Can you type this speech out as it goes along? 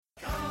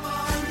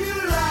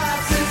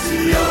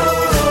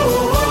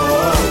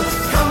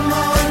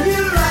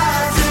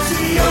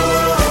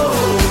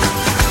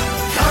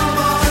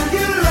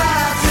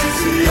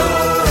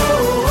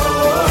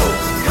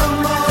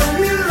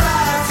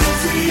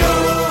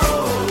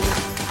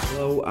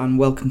and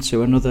welcome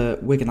to another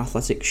Wigan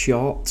Athletic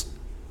short.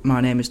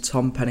 My name is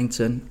Tom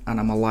Pennington and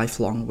I'm a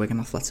lifelong Wigan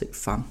Athletic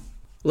fan.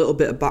 A little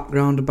bit of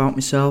background about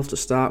myself to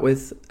start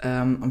with.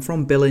 I'm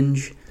from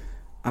Billinge.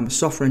 I'm a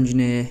software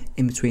engineer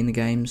in between the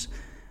games,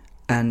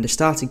 and I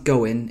started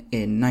going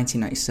in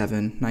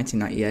 1997,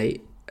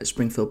 1998 at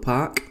Springfield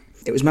Park.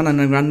 It was my nan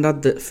and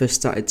granddad that first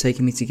started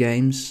taking me to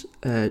games,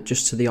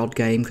 just to the odd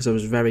game because I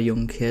was a very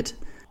young kid.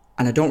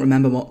 And I don't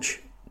remember much,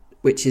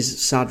 which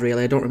is sad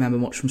really. I don't remember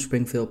much from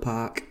Springfield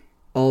Park.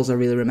 All I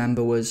really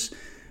remember was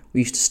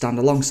we used to stand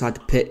alongside the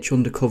pitch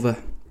undercover.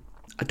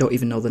 I don't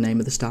even know the name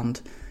of the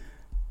stand.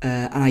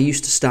 And I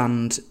used to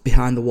stand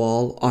behind the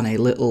wall on a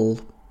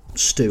little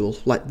stool,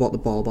 like what the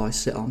ball boys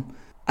sit on.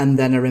 And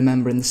then I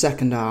remember in the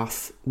second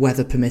half,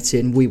 weather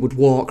permitting, we would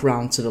walk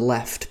round to the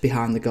left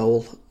behind the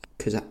goal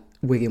because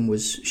Wigan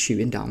was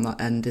shooting down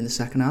that end in the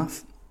second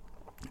half.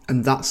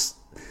 And that's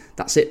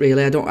it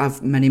really. I don't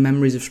have many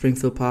memories of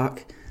Springfield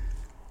Park.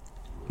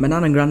 My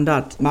nan and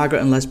granddad,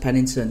 Margaret and Les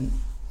Pennington,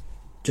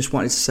 just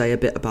wanted to say a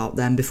bit about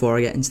them before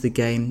I get into the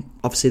game.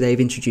 Obviously they've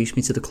introduced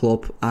me to the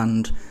club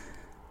and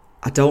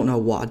I don't know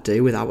what I'd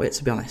do without it,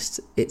 to be honest.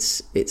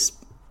 It's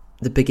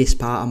the biggest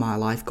part of my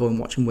life, going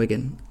watching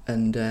Wigan.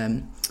 And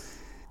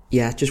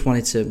just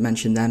wanted to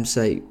mention them.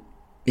 Say,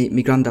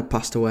 my granddad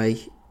passed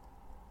away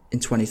in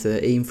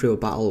 2013 through a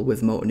battle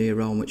with motor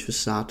neurone, which was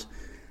sad.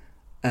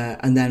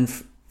 And then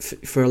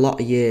for a lot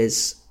of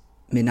years,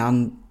 my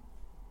nan,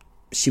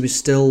 she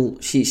still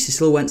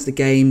went to the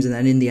games, and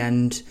then in the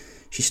end,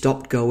 she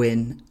stopped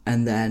going.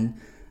 And then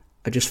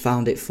I just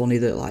found it funny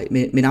that like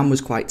my nan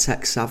was quite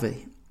tech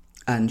savvy,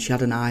 and she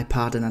had an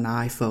iPad and an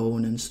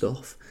iPhone and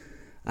stuff.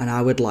 And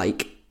I would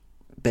like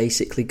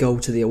basically go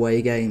to the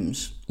away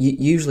games,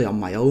 usually on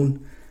my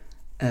own.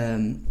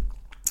 And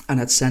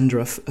I'd send her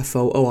a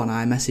photo on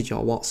iMessage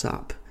or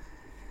WhatsApp.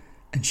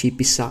 And she'd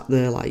be sat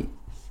there like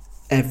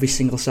every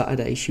single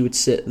Saturday. She would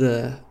sit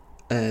there.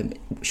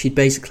 She'd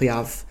basically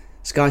have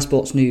Sky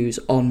Sports News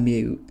on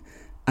mute.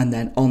 And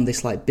then on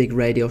this like big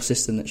radio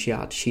system that she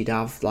had, she'd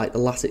have like the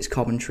Latics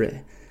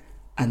commentary.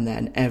 And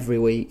then every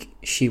week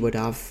she would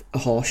have a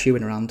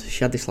horseshoeing around.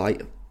 She had this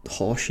like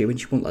horseshoe and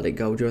she wouldn't let it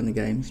go during the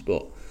games,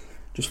 but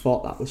just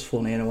thought that was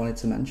funny and I wanted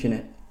to mention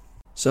it.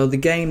 So the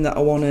game that I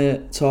want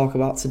to talk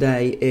about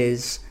today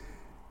is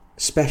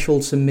special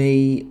to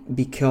me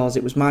because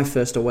it was my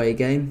first away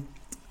game.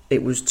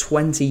 It was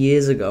 20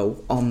 years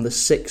ago on the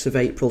 6th of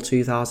April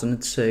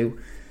 2002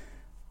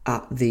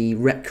 at the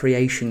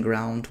Recreation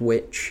Ground,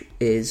 which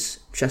is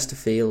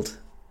Chesterfield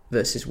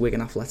versus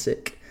Wigan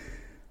Athletic.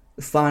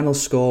 The final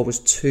score was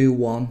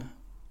 2-1,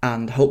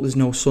 and I hope there's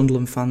no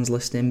Sunderland fans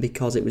listening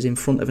because it was in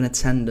front of an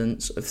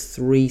attendance of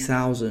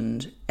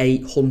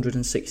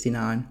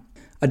 3,869.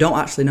 I don't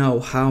actually know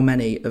how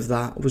many of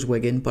that was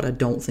Wigan, but I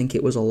don't think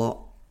it was a lot.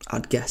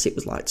 I'd guess it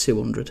was like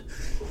 200.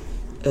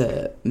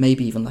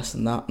 Maybe even less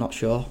than that, not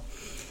sure.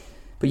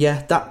 But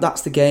yeah,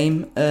 that's the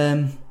game.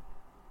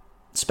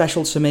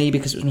 Special to me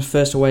because it was my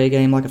first away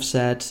game, like I've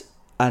said,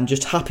 and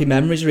just happy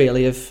memories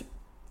really of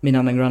my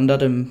nan and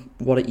granddad and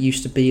what it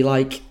used to be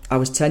like. I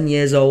was 10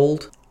 years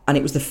old and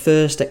it was the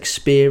first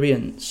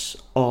experience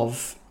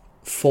of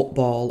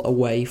football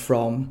away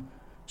from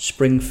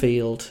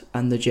Springfield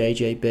and the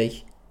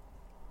JJB.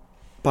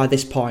 By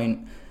this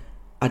point,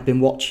 I'd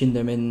been watching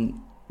them in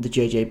the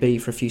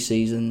JJB for a few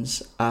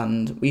seasons,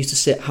 and we used to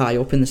sit high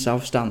up in the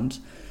south stand.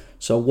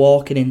 So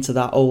walking into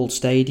that old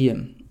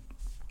stadium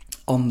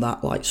on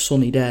that like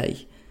sunny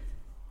day,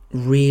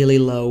 really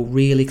low,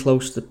 really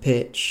close to the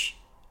pitch,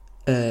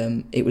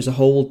 it was a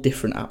whole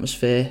different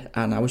atmosphere,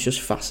 and I was just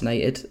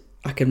fascinated.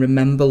 I can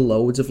remember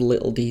loads of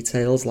little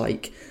details,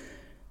 like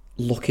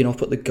looking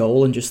up at the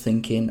goal and just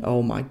thinking,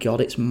 oh my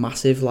god, it's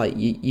massive. Like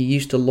you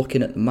used to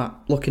looking at the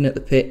map, looking at the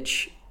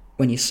pitch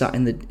when you sat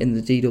in the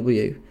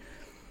DW,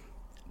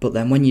 but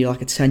then when you're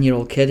like a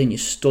 10-year-old kid and you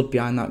stood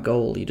behind that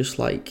goal, you just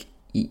like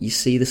you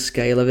see the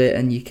scale of it,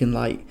 and you can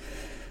like,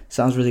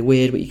 sounds really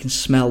weird, but you can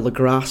smell the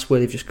grass where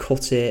they've just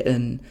cut it,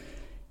 and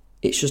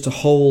it's just a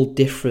whole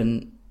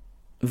different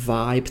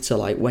vibe to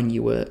like when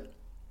you were,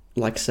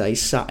 like say,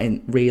 sat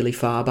in really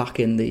far back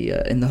in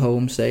the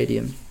home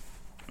stadium.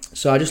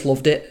 So I just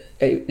loved it.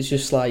 It was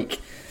just like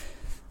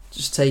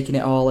just taking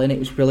it all in. It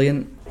was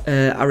brilliant.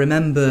 I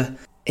remember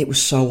it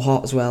was so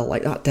hot as well.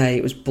 Like that day,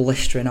 it was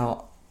blistering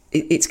hot.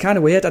 It's kind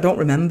of weird. I don't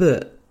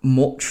remember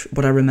much,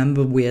 but I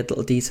remember weird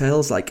little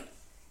details. Like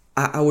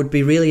I would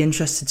be really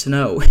interested to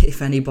know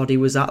if anybody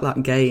was at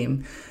that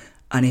game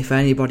and if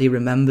anybody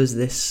remembers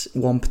this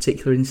one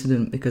particular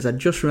incident, because I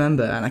just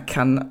remember,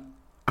 and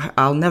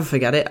I'll never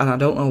forget it, and I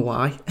don't know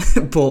why,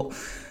 but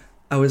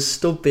I was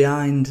stood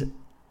behind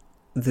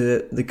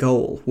the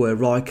goal where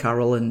Roy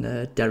Carroll and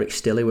Derek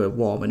Stilley were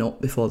warming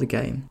up before the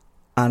game,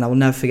 and I will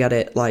never forget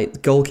it. Like the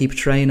goalkeeper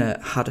trainer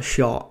had a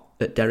shot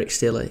at Derek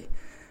Stilley,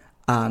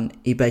 and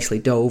he basically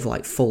dove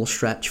like full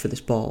stretch for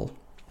this ball,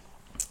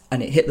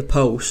 and it hit the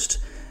post,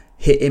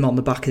 hit him on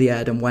the back of the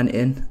head and went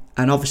in.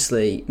 And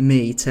obviously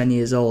me, 10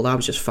 years old, I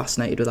was just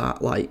fascinated with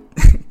that, like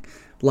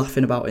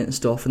laughing about it and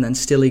stuff. And then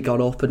Stilley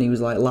got up and he was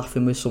like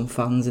laughing with some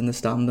fans in the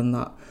stand and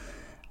that.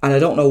 And I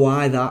don't know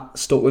why that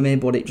stuck with me,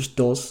 but it just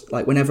does.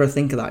 Like, whenever I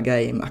think of that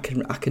game, I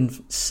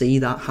can see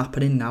that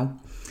happening now.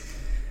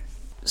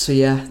 So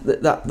yeah,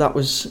 that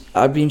was...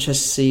 I'd be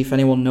interested to see if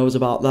anyone knows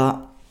about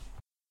that.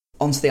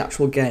 Onto the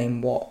actual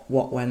game, what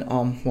went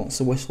on once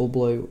the whistle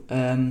blew.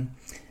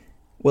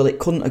 Well, it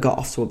couldn't have got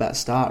off to a better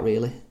start,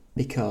 really,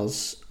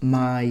 because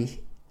my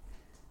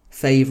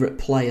favourite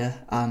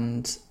player,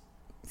 and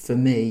for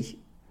me,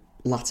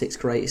 Latic's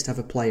greatest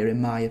ever player,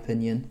 in my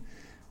opinion,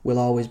 will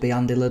always be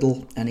Andy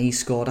Liddell, and he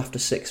scored after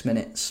 6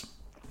 minutes.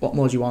 What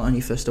more do you want on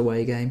your first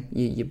away game?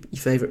 Your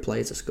favourite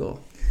player to score.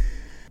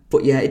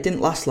 But yeah, it didn't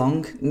last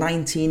long.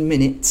 19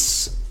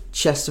 minutes,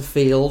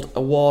 Chesterfield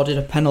awarded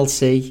a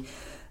penalty,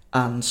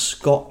 and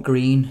Scott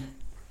Green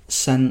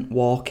sent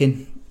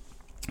walking.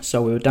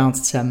 So we were down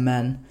to 10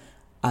 men,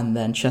 and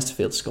then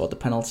Chesterfield scored the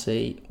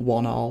penalty,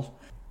 1-1.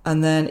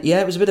 And then,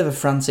 yeah, it was a bit of a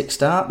frantic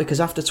start,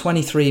 because after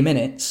 23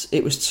 minutes,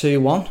 it was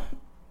 2-1.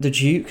 The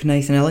Duke,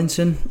 Nathan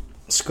Ellington,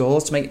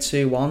 scores to make it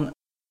 2-1.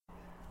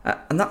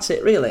 And that's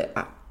it, really.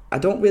 I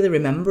don't really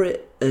remember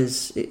it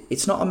as...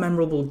 It's not a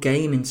memorable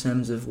game in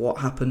terms of what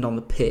happened on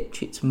the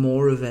pitch. It's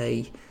more of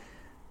a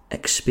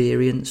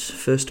experience,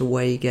 first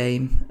away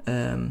game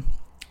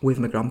with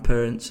my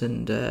grandparents,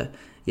 and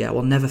yeah,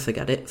 we'll never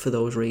forget it for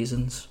those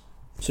reasons.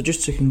 So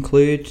just to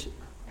conclude,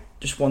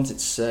 just wanted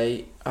to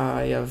say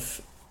I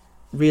have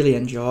really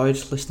enjoyed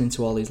listening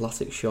to all these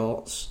Latic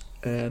shorts.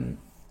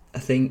 I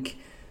think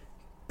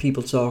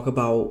people talk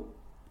about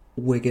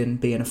Wigan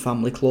being a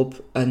family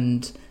club,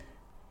 and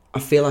I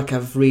feel like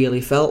I've really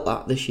felt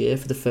that this year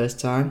for the first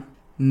time.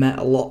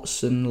 Met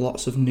lots and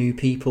lots of new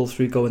people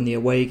through going the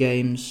away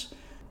games,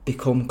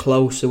 become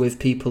closer with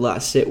people that I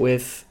sit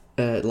with,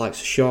 like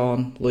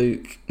Sean,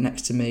 Luke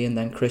next to me, and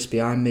then Chris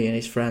behind me and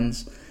his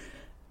friends.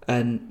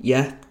 And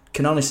yeah,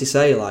 can honestly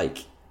say,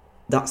 like,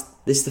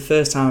 this is the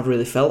first time I've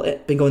really felt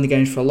it. Been going the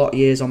games for a lot of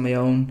years on my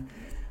own,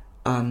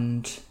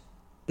 and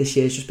this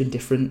year's just been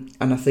different.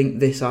 And I think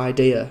this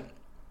idea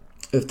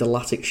of the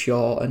Latic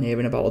short and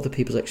hearing about other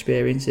people's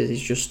experiences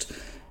is just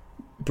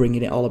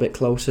bringing it all a bit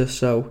closer.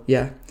 So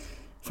yeah,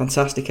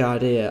 fantastic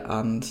idea,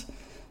 and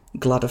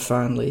glad I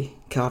finally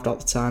carved out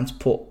the time to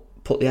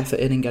put the effort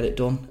in and get it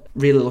done.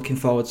 Really looking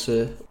forward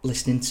to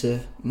listening to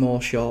more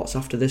shorts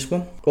after this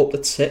one. Up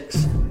the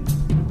 6.